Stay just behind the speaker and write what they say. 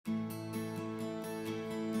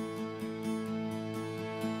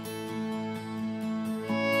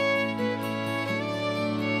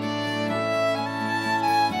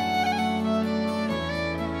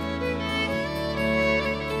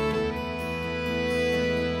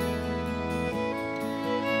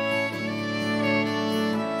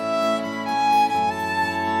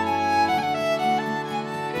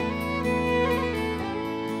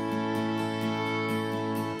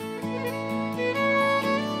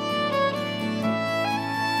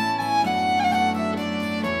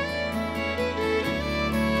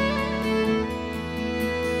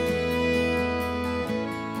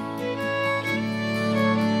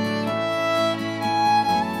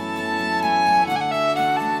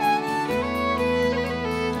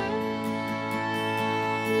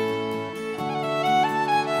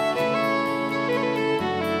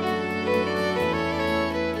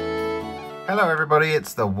Hello everybody,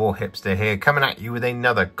 it's the Warhipster here, coming at you with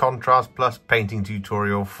another Contrast Plus painting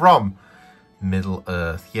tutorial from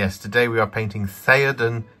Middle-earth. Yes, today we are painting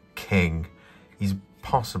Théoden King. He's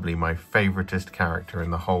possibly my favouriteest character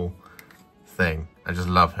in the whole thing. I just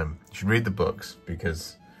love him. You should read the books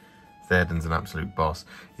because Théoden's an absolute boss.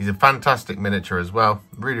 He's a fantastic miniature as well,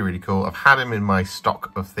 really, really cool. I've had him in my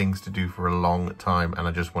stock of things to do for a long time and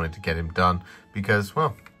I just wanted to get him done because,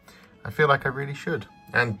 well, I feel like I really should.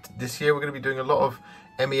 And this year we're going to be doing a lot of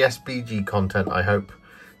MESBG content, I hope.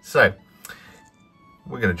 So,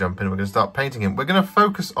 we're going to jump in and we're going to start painting him. We're going to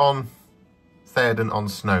focus on Théoden on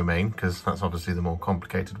Snowmane, because that's obviously the more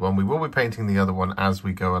complicated one. We will be painting the other one as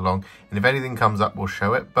we go along, and if anything comes up, we'll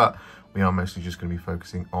show it, but we are mostly just going to be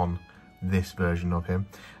focusing on this version of him.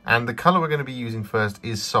 And the colour we're going to be using first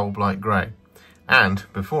is Soulblight Grey. And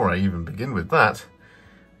before I even begin with that,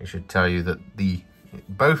 I should tell you that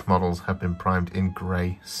both models have been primed in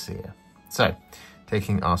Grey Seer. So,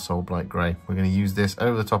 taking our Soulblight Grey, we're going to use this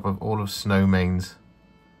over the top of all of Snowmane's,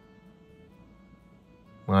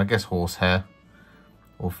 well, I guess horsehair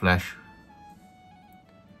or flesh.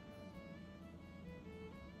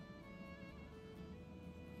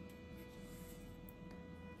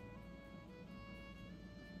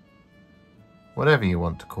 Whatever you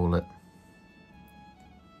want to call it.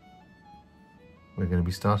 We're going to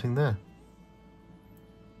be starting there.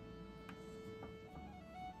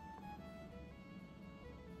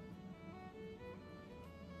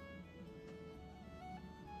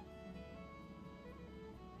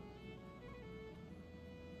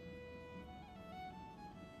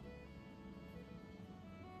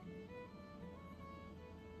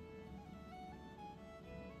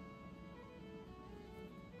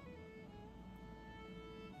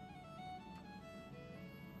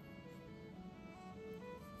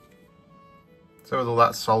 So with all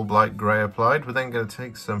that Soulblight Grey applied, we're then going to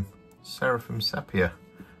take some Seraphim Sepia.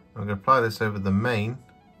 I'm going to apply this over the mane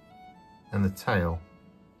and the tail.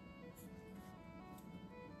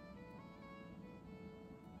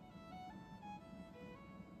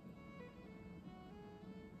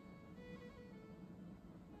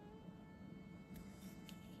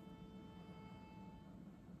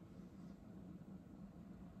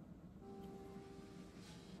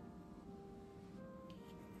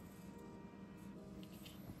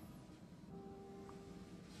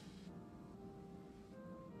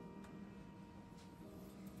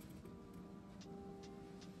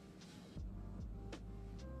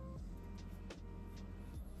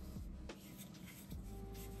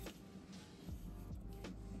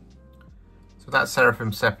 So that's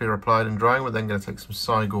Seraphim Sepia applied and drying. We're then going to take some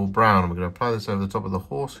Cygor Brown and we're going to apply this over the top of the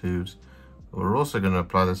horse hooves. But we're also going to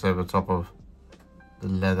apply this over the top of the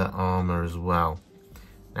leather armour as well.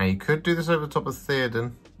 Now you could do this over the top of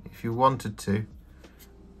Théoden if you wanted to,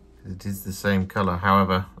 because it is the same colour.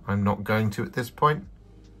 However, I'm not going to at this point.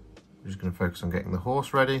 We're just going to focus on getting the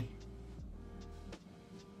horse ready.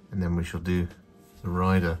 And then we shall do the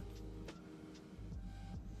rider.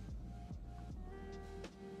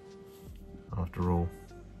 After all,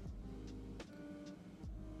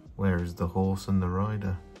 where is the horse and the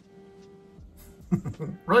rider?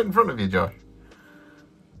 Right in front of you, Josh.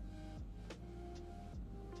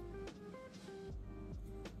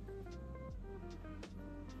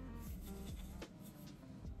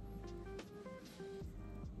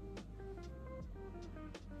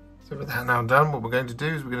 So with that now done, what we're going to do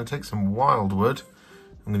is we're going to take some Wyldwood.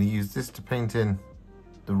 I'm going to use this to paint in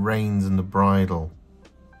the reins and the bridle.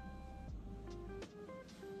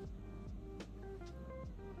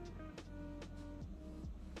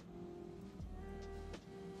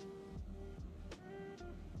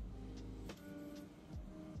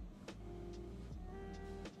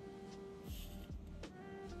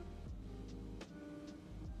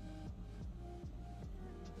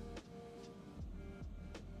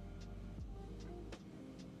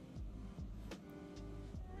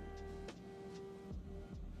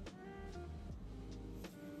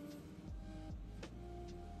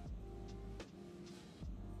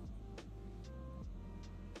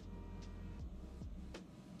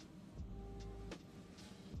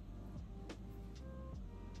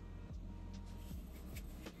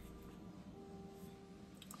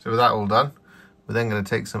 So with that all done, we're then going to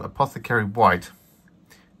take some Apothecary White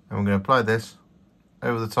and we're going to apply this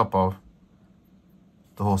over the top of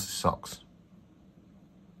the horse's socks.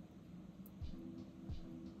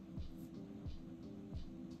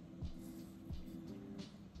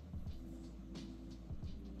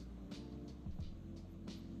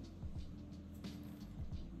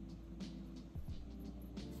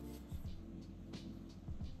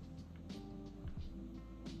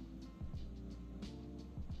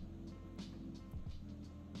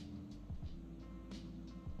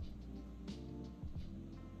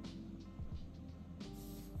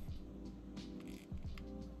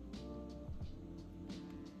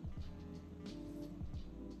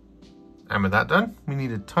 And with that done, we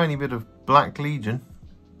need a tiny bit of Black Legion.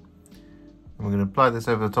 And we're going to apply this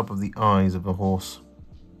over the top of the eyes of a horse.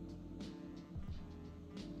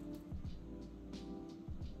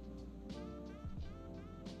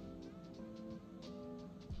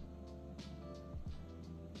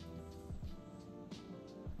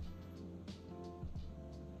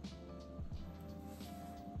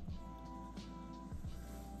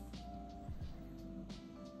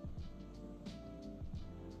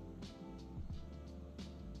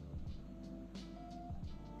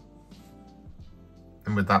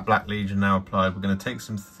 And with that Black Legion now applied, we're going to take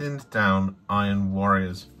some thinned down Iron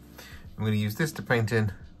Warriors. I'm going to use this to paint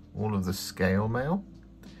in all of the scale mail.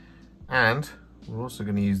 And we're also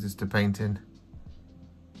going to use this to paint in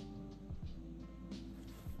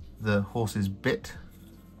the horse's bit.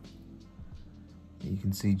 You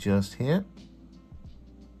can see just here.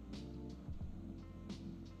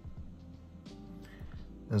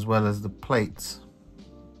 As well as the plates.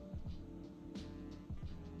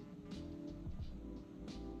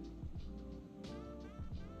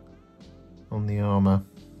 On the armour.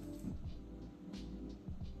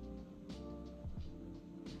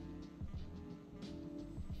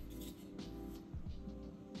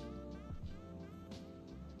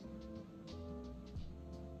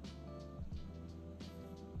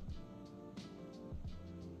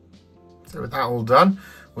 So with that all done,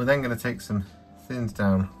 we're then going to take some thinned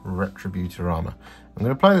down Retributor Armour. I'm going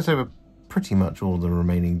to apply this over pretty much all the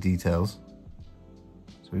remaining details.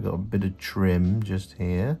 So we've got a bit of trim just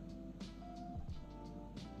here.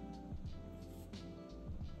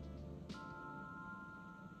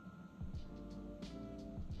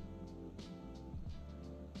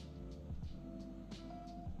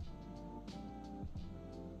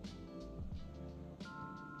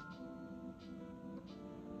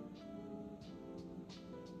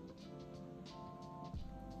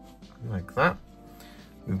 Like that.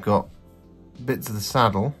 We've got bits of the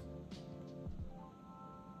saddle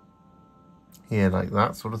here, like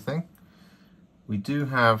that sort of thing. We do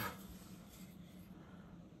have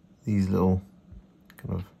these little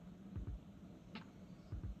kind of,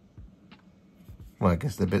 well, I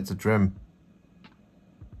guess they're bits of trim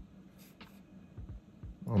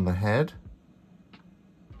on the head.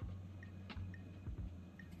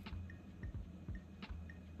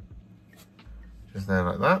 Just there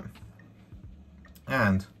like that.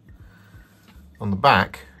 And on the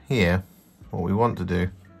back here, what we want to do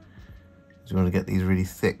is we want to get these really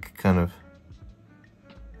thick, kind of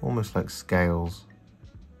almost like scales.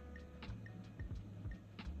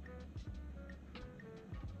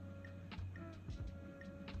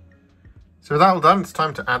 So with that all done, it's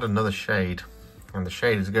time to add another shade. And the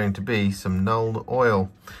shade is going to be some Nuln Oil.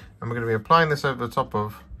 And we're going to be applying this over the top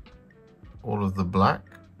of all of the black,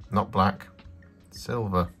 not black,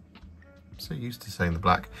 silver. So used to saying the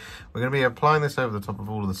black. We're going to be applying this over the top of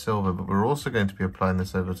all of the silver, but we're also going to be applying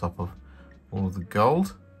this over the top of all of the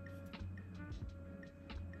gold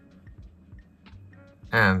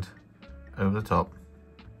and over the top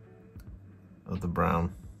of the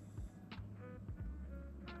brown,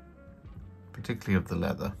 particularly of the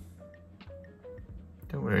leather.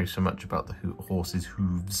 Don't worry so much about the horse's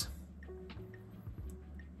hooves.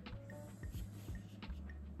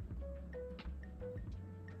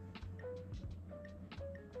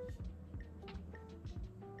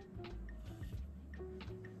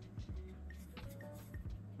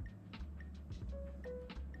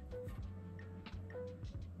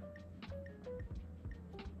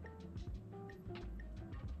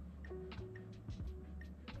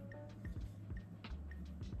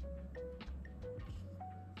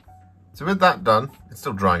 So with that done, it's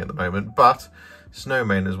still drying at the moment, but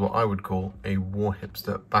Snowmane is what I would call a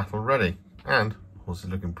Warhipster battle ready. And horse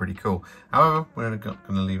is looking pretty cool. However, we're not going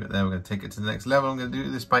to leave it there. We're going to take it to the next level. I'm going to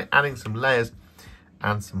do this by adding some layers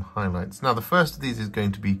and some highlights. Now the first of these is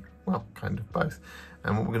going to be, well, kind of both.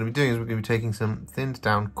 And what we're going to be doing is we're going to be taking some thinned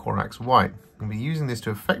down Corax White. We'll be using this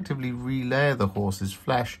to effectively relayer the horse's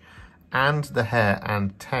flesh and the hair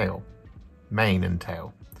and tail, mane and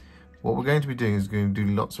tail. What we're going to be doing is going to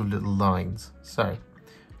do lots of little lines. So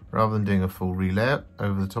rather than doing a full relayer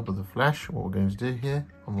over the top of the flesh, what we're going to do here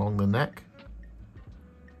along the neck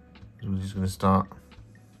is we're just going to start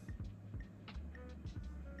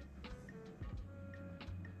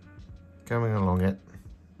going along it.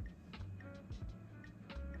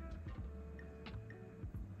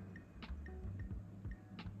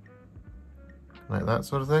 Like that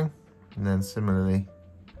sort of thing. And then similarly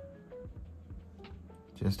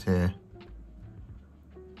just here,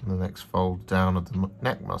 and the next fold down of the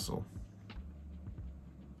neck muscle.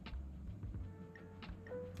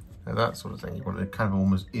 Like that sort of thing. You want a kind of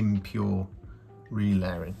almost impure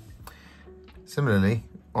relayering. Similarly,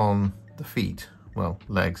 on the feet, well,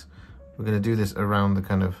 legs, we're going to do this around the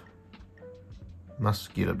kind of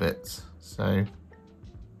muscular bits. So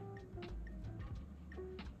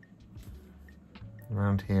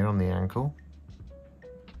around here on the ankle,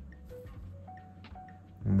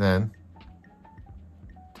 and then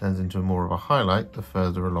turns into more of a highlight the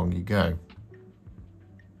further along you go.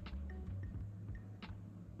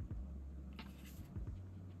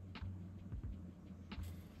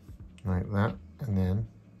 Like that, and then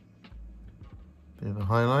a bit of a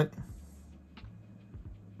highlight.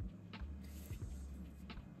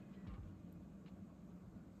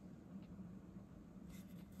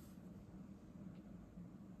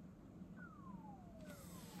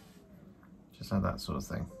 Just like that sort of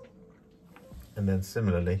thing. And then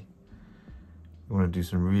similarly, you want to do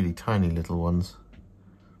some really tiny little ones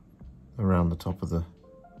around the top of the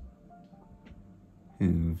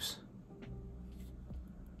hooves.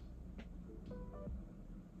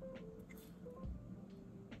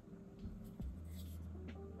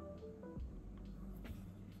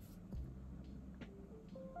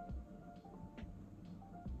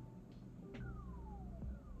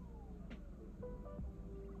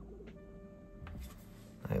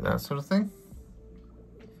 Like that sort of thing.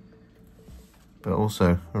 But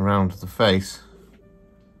also around the face,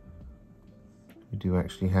 we do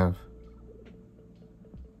actually have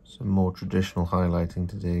some more traditional highlighting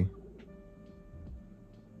to do.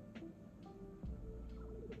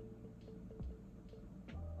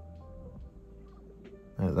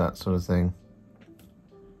 Like that sort of thing.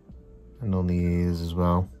 And on the ears as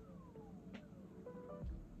well.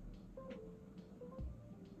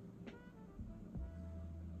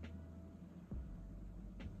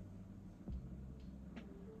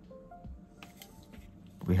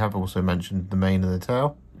 We have also mentioned the mane and the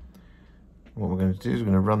tail. What we're going to do is we're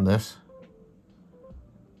going to run this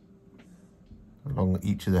along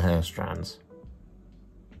each of the hair strands.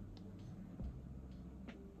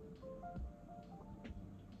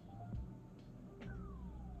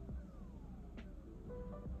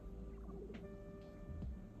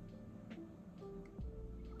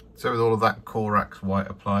 So with all of that Corax White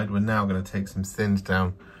applied, we're now going to take some thinned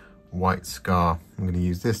down white scar. I'm going to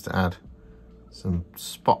use this to add some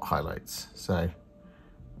spot highlights. So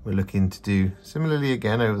we're looking to do similarly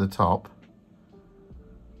again over the top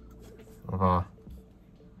of our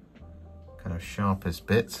kind of sharpest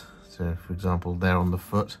bits. So for example, there on the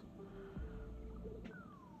foot.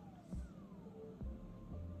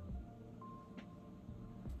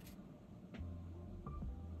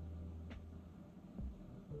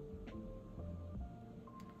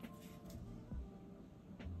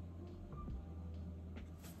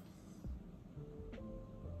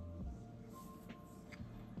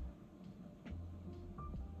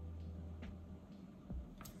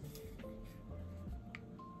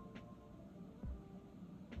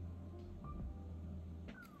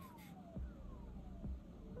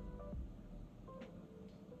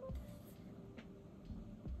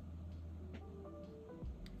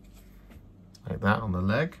 Like that on the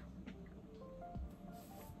leg.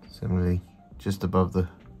 Similarly, just above the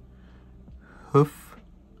hoof.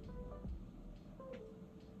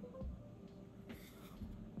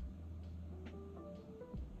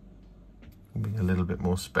 Being a little bit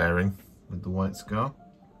more sparing with the white scar.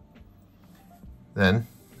 Then,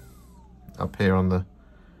 up here on the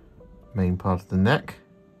main part of the neck,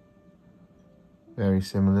 very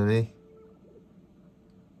similarly.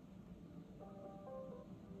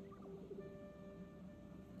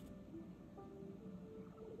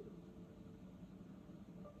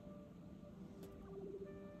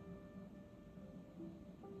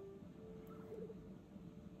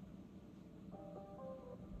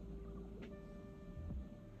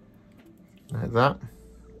 Like that.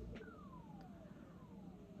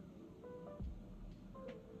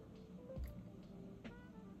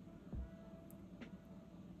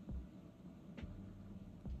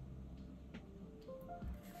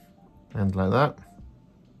 And like that.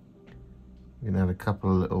 You can add a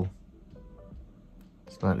couple of little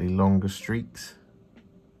slightly longer streaks.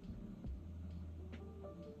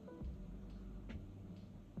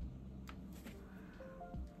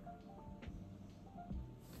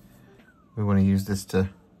 We want to use this to,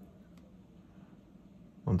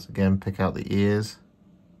 once again, pick out the ears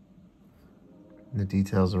and the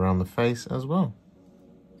details around the face as well.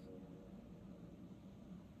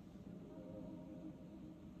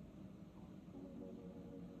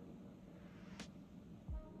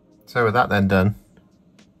 So with that then done,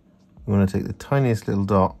 we want to take the tiniest little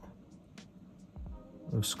dot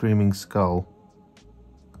of Screaming Skull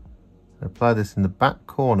and apply this in the back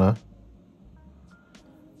corner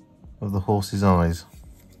of the horse's eyes.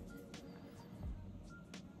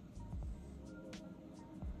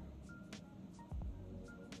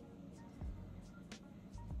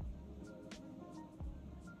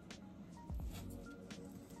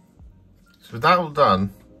 So with that all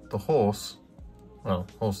done, the horse, well,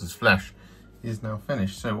 horse's flesh is now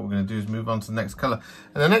finished. So what we're going to do is move on to the next colour.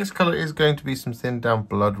 And the next colour is going to be some thinned down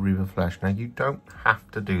Bloodreaver Flesh. Now you don't have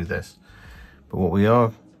to do this, but what we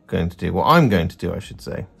are going to do, what I'm going to do I should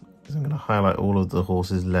say, is I'm going to highlight all of the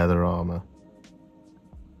horse's leather armour.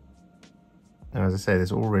 Now as I say,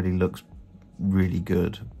 this already looks really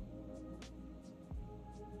good,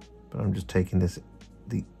 but I'm just taking this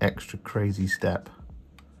the extra crazy step.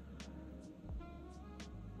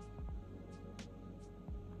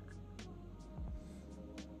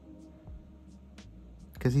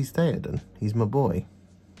 Because he's Théoden, he's my boy.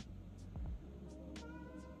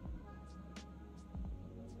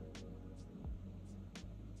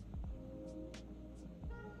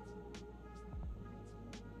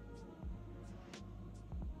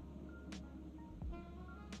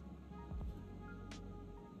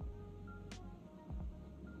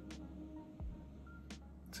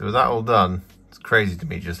 So with that all done, it's crazy to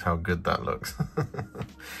me just how good that looks.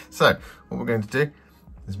 So what we're going to do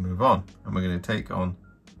is move on, and we're going to take on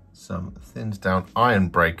some thinned down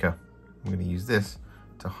Ironbreaker. I'm going to use this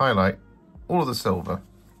to highlight all of the silver.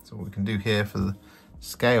 So what we can do here for the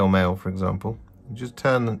scale mail, for example, you just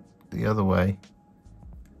turn the other way,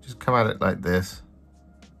 just come at it like this,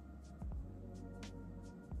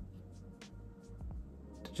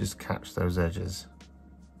 to just catch those edges,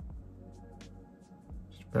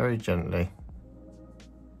 just very gently.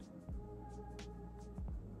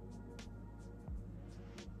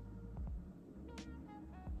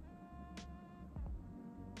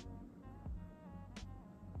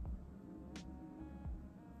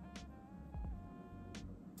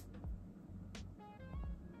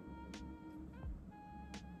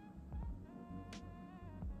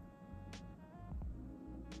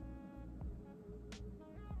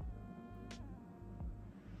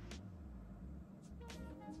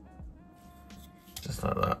 Just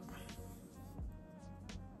like that.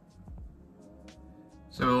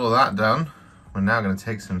 So with all that done, we're now going to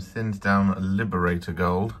take some thinned down Liberator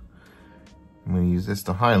Gold. I'm going to use this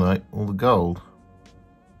to highlight all the gold.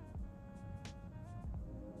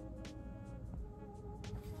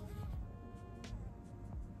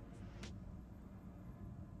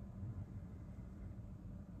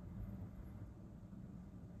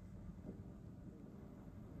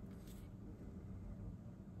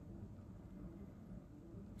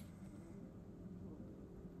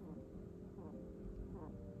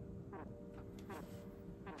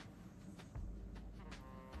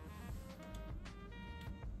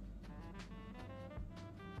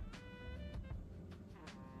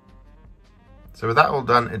 So with that all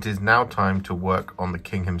done, it is now time to work on the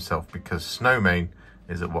king himself, because Snowmane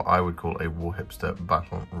is at what I would call a Warhipster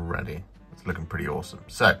battle ready. It's looking pretty awesome.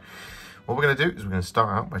 So what we're going to do is we're going to start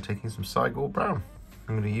out by taking some Cygor Brown.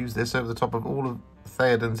 I'm going to use this over the top of all of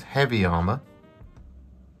Théoden's heavy armour.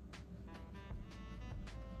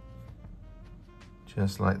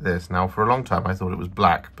 Just like this. Now for a long time I thought it was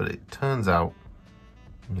black, but it turns out,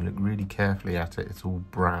 when you look really carefully at it, it's all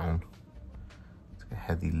brown. It's like a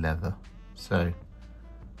heavy leather. So I'm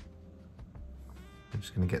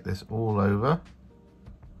just going to get this all over.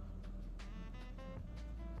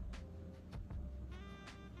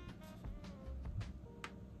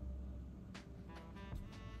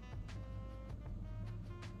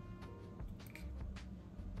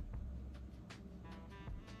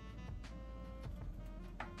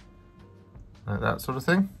 Like that sort of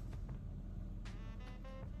thing.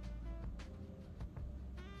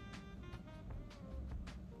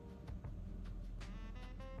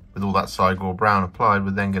 With all that Cygor Brown applied,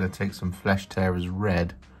 we're then going to take some Flesh Tearer's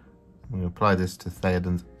Red. We're going to apply this to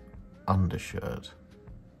Théoden's undershirt.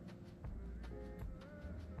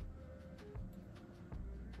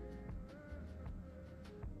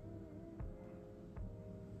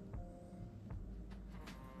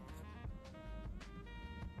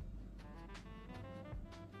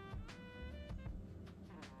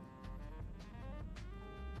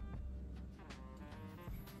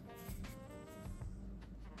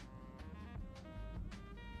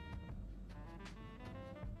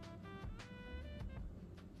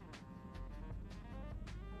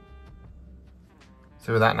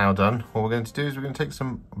 So with that now done, what we're going to do is we're going to take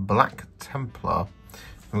some Black Templar.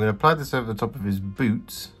 I'm going to apply this over the top of his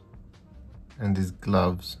boots and his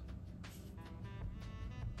gloves.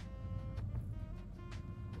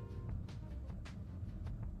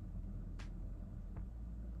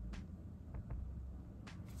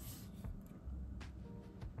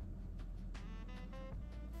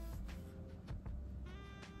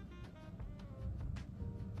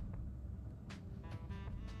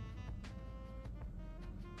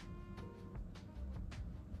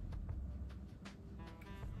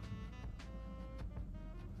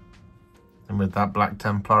 And with that black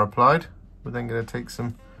Templar applied, we're then going to take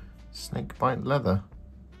some Snakebite Leather.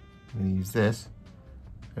 I'm going to use this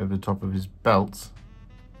over the top of his belts,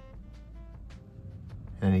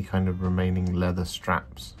 any kind of remaining leather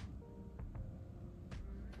straps.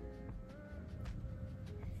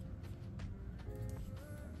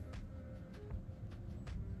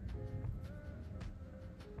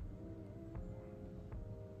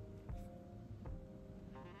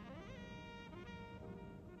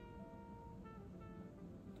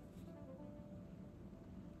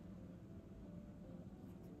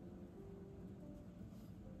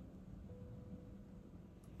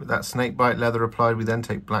 With that Snakebite Leather applied, we then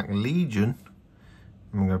take Black Legion,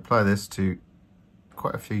 and we're going to apply this to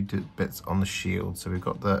quite a few bits on the shield. So we've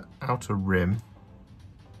got the outer rim,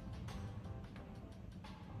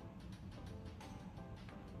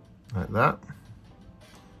 like that,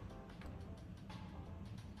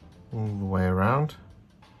 all the way around.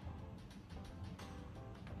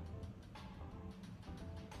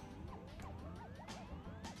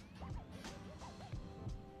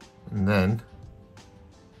 And then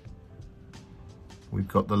we've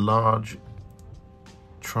got the large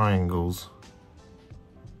triangles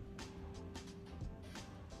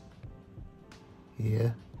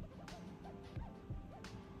here,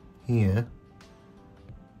 here,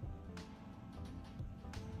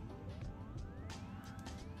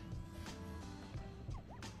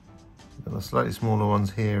 got the slightly smaller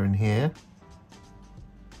ones here and here,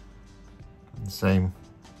 and the same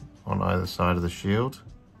on either side of the shield.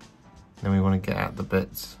 Then we want to get at the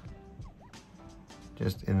bits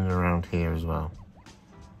just in and around here as well.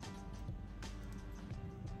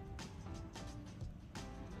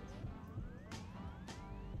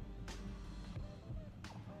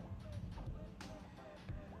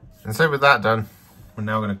 And so with that done, we're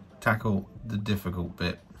now going to tackle the difficult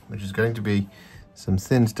bit, which is going to be some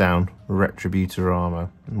thinned down Retributor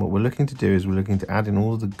Armour. And what we're looking to do is we're looking to add in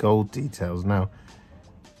all of the gold details. Now,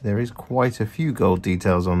 there is quite a few gold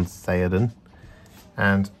details on Théoden,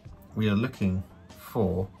 and we are looking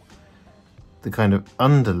for the kind of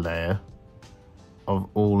underlayer of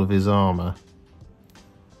all of his armour.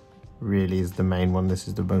 Really is the main one. This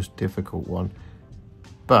is the most difficult one,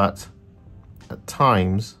 but at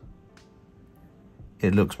times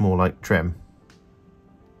it looks more like trim.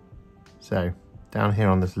 So down here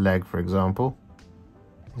on this leg, for example,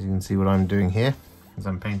 as you can see, what I'm doing here is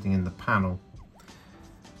I'm painting in the panel.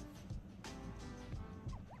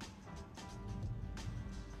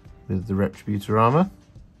 With the Retributor Armour.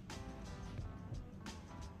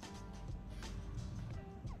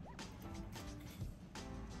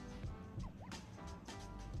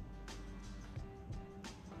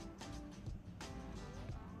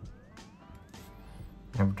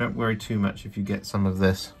 Now don't worry too much if you get some of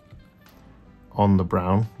this on the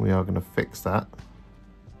brown. We are going to fix that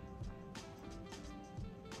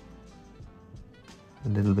a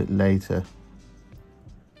little bit later.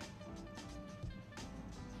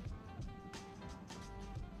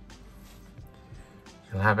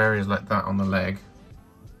 You'll have areas like that on the leg,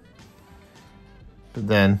 but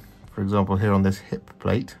then, for example, here on this hip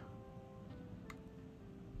plate,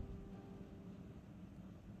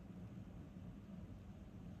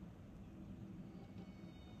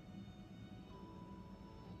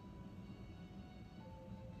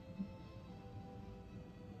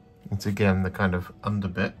 it's again the kind of under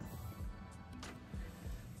bit,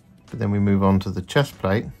 but then we move on to the chest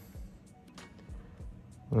plate,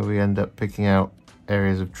 where we end up picking out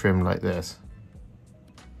areas of trim like this.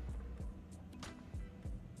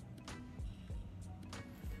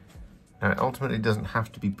 Now, it ultimately doesn't have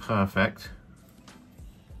to be perfect.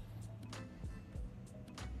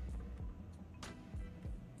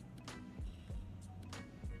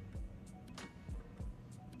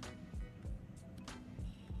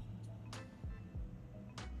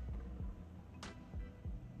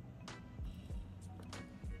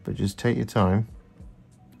 But just take your time.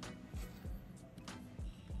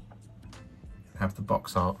 Have the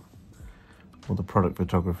box art or the product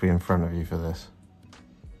photography in front of you for this.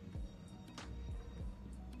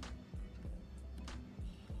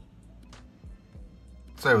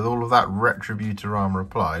 So with all of that Retributor Armour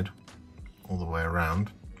applied all the way around,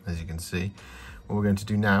 as you can see, what we're going to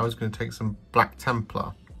do now is going to take some Black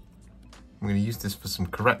Templar. I'm going to use this for some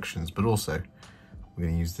corrections, but also we're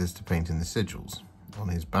going to use this to paint in the sigils on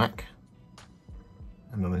his back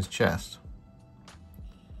and on his chest.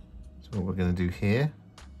 So what we're going to do here,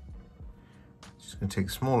 just going to take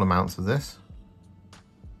small amounts of this,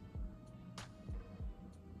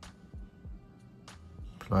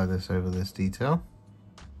 apply this over this detail,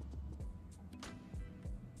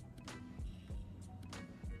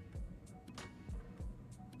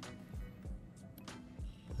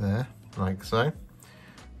 there, like so.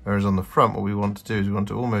 Whereas on the front, what we want to do is we want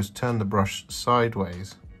to almost turn the brush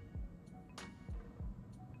sideways.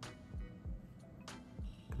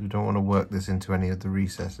 We don't want to work this into any of the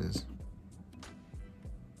recesses,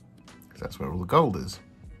 because that's where all the gold is.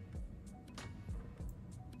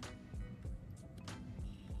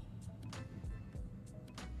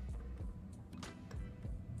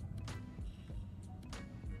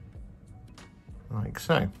 Like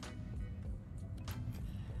so.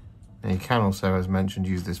 Now you can also, as mentioned,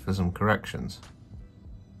 use this for some corrections.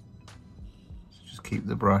 So just keep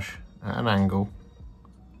the brush at an angle.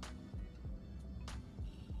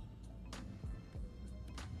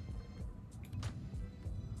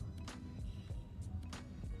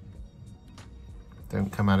 Don't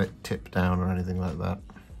come at it tip down or anything like that.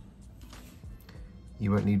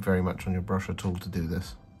 You won't need very much on your brush at all to do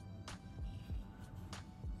this.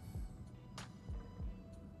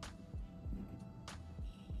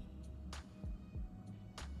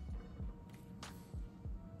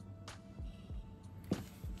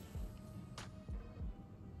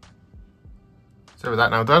 So with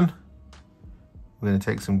that now done, we're going to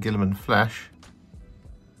take some Guilliman Flesh.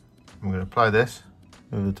 I'm going to apply this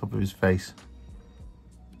over the top of his face.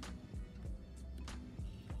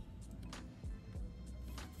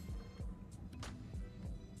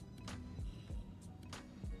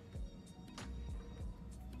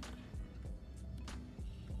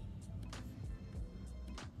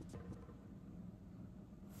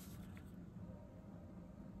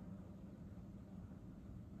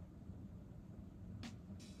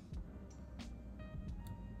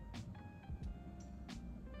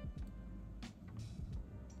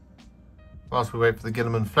 Whilst we wait for the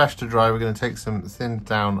Guilliman Flesh to dry, we're going to take some thinned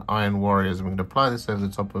down Iron Warriors and we're going to apply this over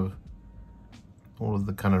the top of all of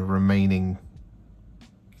the kind of remaining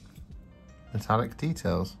metallic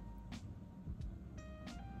details.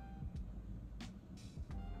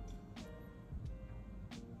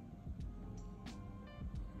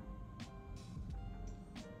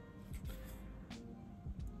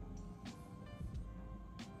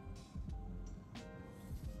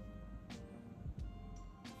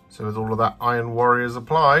 So with all of that Iron Warriors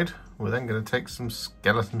applied, we're then going to take some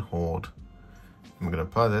Skeleton Horde. And we're going to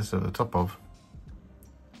apply this over the top of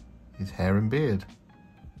his hair and beard.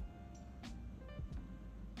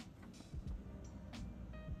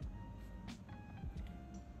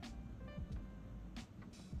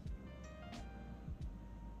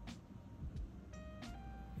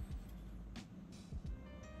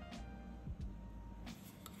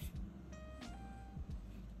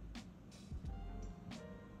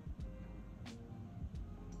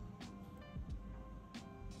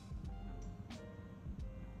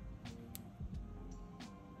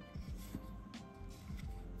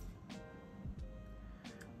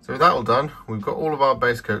 So with that all done, we've got all of our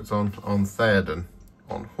base coats on Théoden,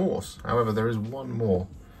 on horse. However, there is one more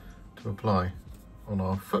to apply on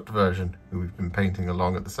our foot version, who we've been painting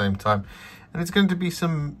along at the same time. And it's going to be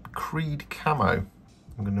some Creed Camo.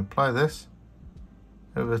 I'm going to apply this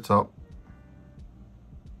over the top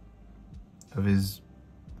of his,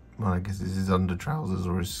 well, I guess it's his under trousers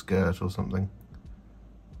or his skirt or something.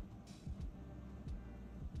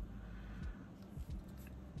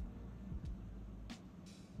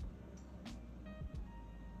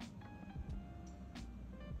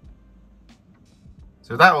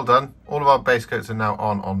 So with that all done, all of our base coats are now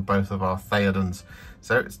on both of our Théodens.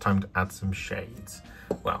 So it's time to add some shades.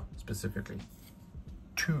 Well, specifically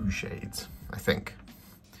 2 shades, I think.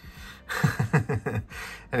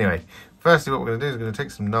 Anyway, firstly what we're going to do is we're going to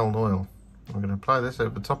take some Nuln Oil. We're going to apply this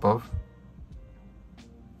over the top of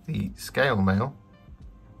the scale mail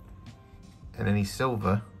and any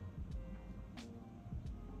silver,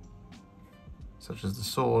 such as the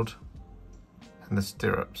sword and the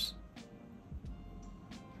stirrups.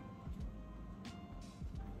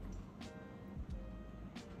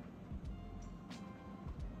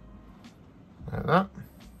 Like that.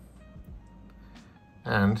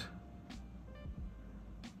 And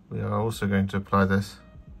we are also going to apply this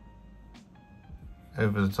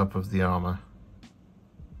over the top of the armour.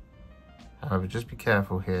 However, just be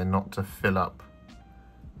careful here not to fill up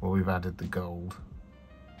where we've added the gold.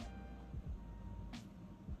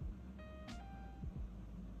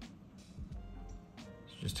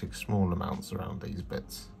 So just take small amounts around these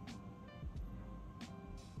bits.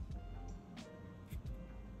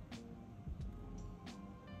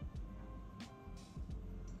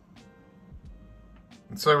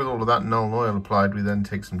 And so with all of that Nuln Oil applied, we then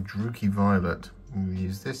take some Druchii Violet and we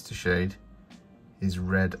use this to shade his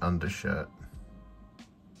red undershirt.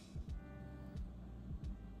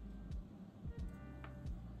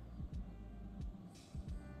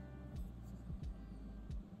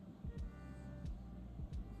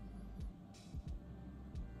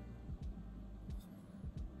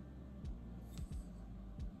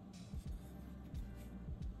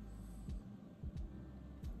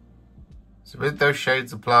 So with those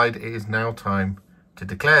shades applied, it is now time to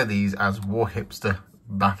declare these as Warhipster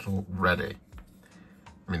battle ready.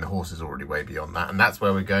 I mean, the horse is already way beyond that, and that's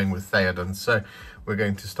where we're going with Théoden. So we're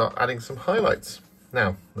going to start adding some highlights.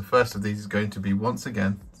 Now, the first of these is going to be, once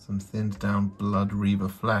again, some thinned down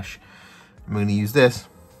Bloodreaver Flesh. I'm going to use this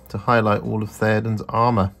to highlight all of Théoden's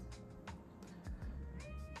armour.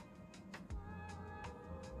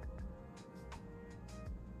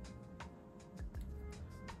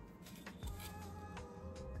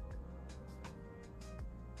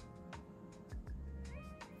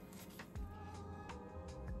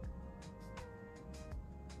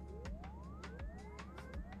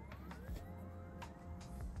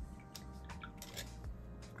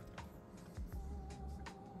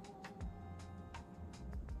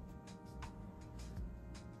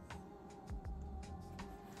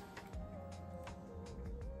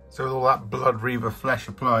 So with all that Bloodreaver Flesh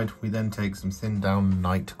applied, we then take some thinned down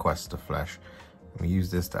Knight-Questor Flesh. And we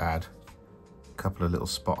use this to add a couple of little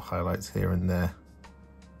spot highlights here and there.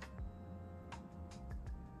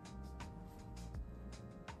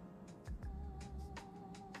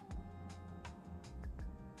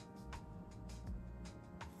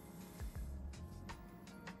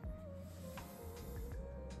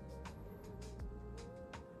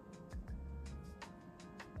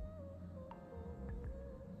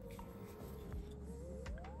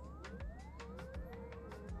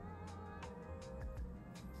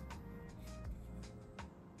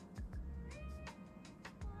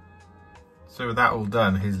 So with that all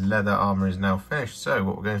done, his leather armour is now finished. So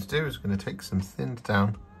what we're going to do is we're going to take some thinned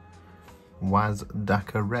down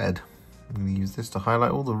Wazdakka Red. I'm going to use this to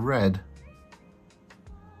highlight all the red.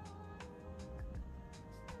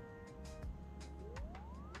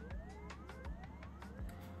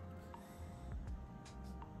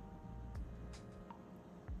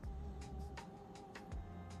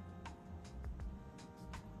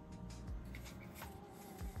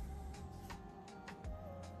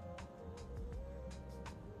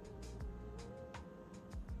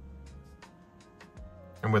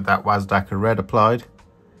 And with that Wazdakka Red applied,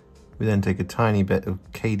 we then take a tiny bit of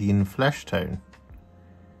Cadian Fleshtone.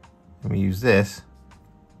 And we use this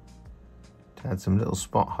to add some little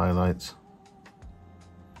spot highlights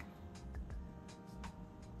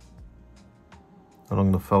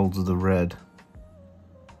along the folds of the red.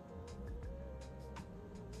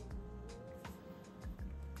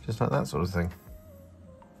 Just like that sort of thing.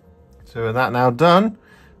 So with that now done,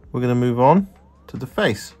 we're going to move on to the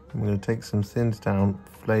face. I'm going to take some thinned down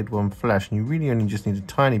Flayed One Flesh, and you really only just need a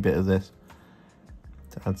tiny bit of this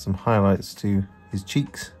to add some highlights to his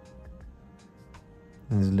cheeks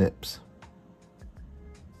and his lips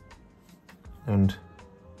and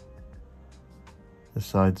the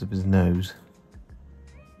sides of his nose.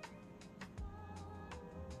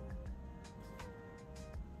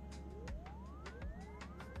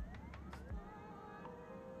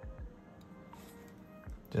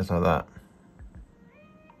 Just like that.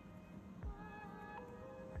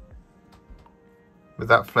 With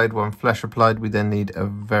that Flayed One Flesh applied, we then need a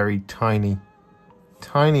very tiny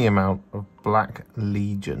amount of Black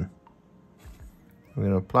Legion. I'm going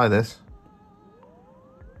to apply this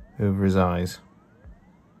over his eyes.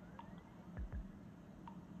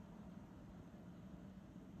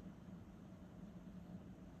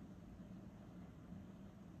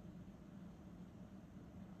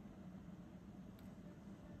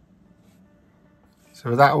 So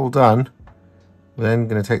with that all done, we're then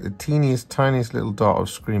going to take the tiniest little dot of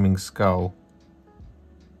Screaming Skull.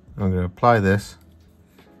 I'm going to apply this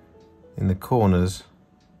in the corners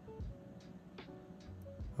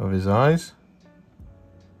of his eyes.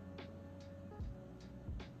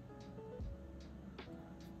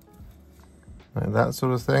 Like that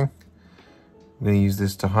sort of thing. I'm going to use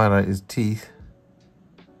this to highlight his teeth,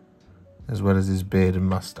 as well as his beard and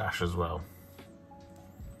mustache as well.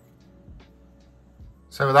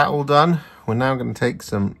 So with that all done, we're now going to take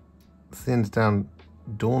some thinned down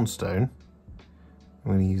Dawnstone.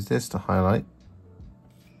 I'm going to use this to highlight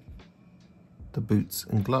the boots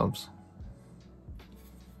and gloves.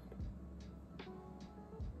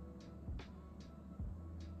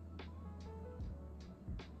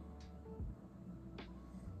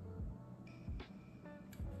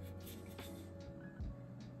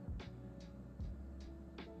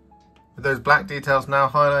 With those black details now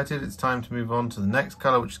highlighted, it's time to move on to the next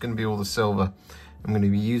colour, which is going to be all the silver. I'm going to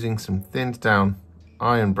be using some thinned down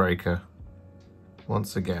Ironbreaker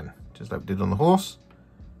once again, just like we did on the horse,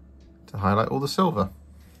 to highlight all the silver.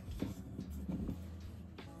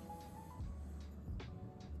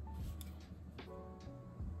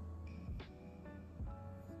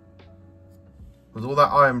 with all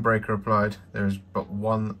that Ironbreaker applied, there is but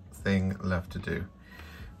one thing left to do,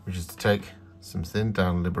 which is to take some thinned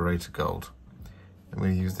down Liberator Gold. I'm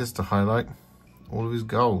going to use this to highlight all of his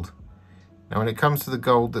gold. Now when it comes to the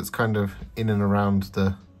gold that's kind of in and around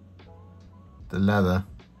the leather,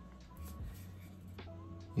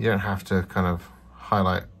 you don't have to kind of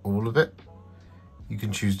highlight all of it. You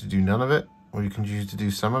can choose to do none of it, or you can choose to do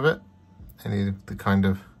some of it. Any of the kind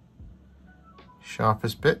of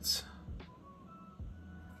sharpest bits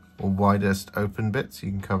or widest open bits,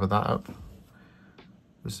 you can cover that up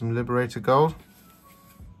with some Liberator Gold.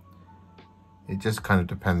 It just kind of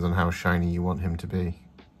depends on how shiny you want him to be.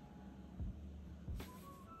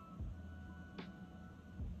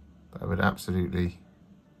 I would absolutely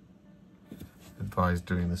advise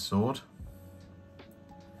doing the sword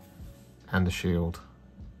and the shield,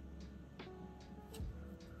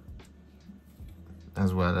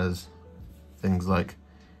 as well as things like,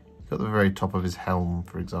 you've got the very top of his helm,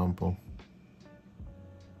 for example.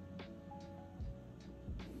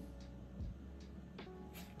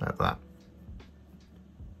 Like that.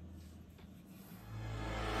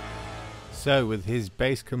 So with his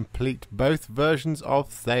base complete, both versions of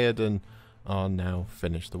Théoden are now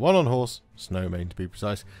finished. The one on horse, Snowmane to be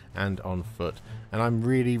precise, and on foot. And I'm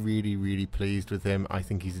really pleased with him. I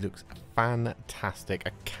think he looks fantastic.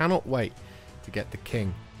 I cannot wait to get the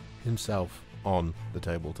king himself on the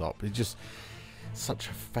tabletop. It's just such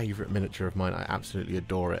a favourite miniature of mine. I absolutely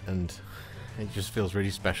adore it, and it just feels really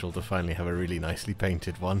special to finally have a really nicely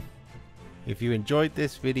painted one. If you enjoyed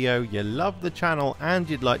this video, you love the channel, and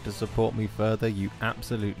you'd like to support me further, you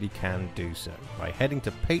absolutely can do so by heading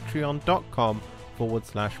to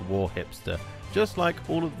patreon.com/warhipster, just like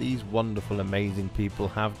all of these wonderful, amazing people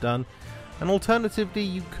have done. And alternatively,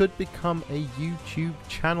 you could become a YouTube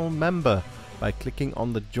channel member by clicking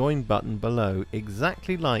on the join button below,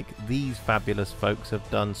 exactly like these fabulous folks have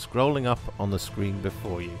done, scrolling up on the screen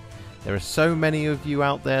before you. There are so many of you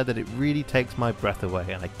out there that it really takes my breath away,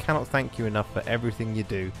 and I cannot thank you enough for everything you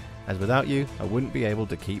do, as without you I wouldn't be able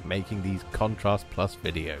to keep making these Contrast Plus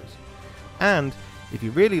videos. And if you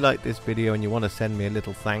really like this video and you want to send me a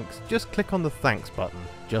little thanks, just click on the thanks button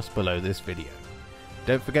just below this video.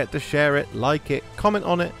 Don't forget to share it, like it, comment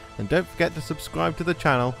on it, and don't forget to subscribe to the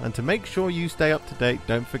channel, and to make sure you stay up to date,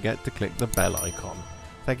 don't forget to click the bell icon.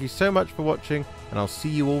 Thank you so much for watching, and I'll see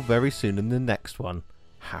you all very soon in the next one.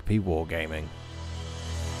 Happy wargaming.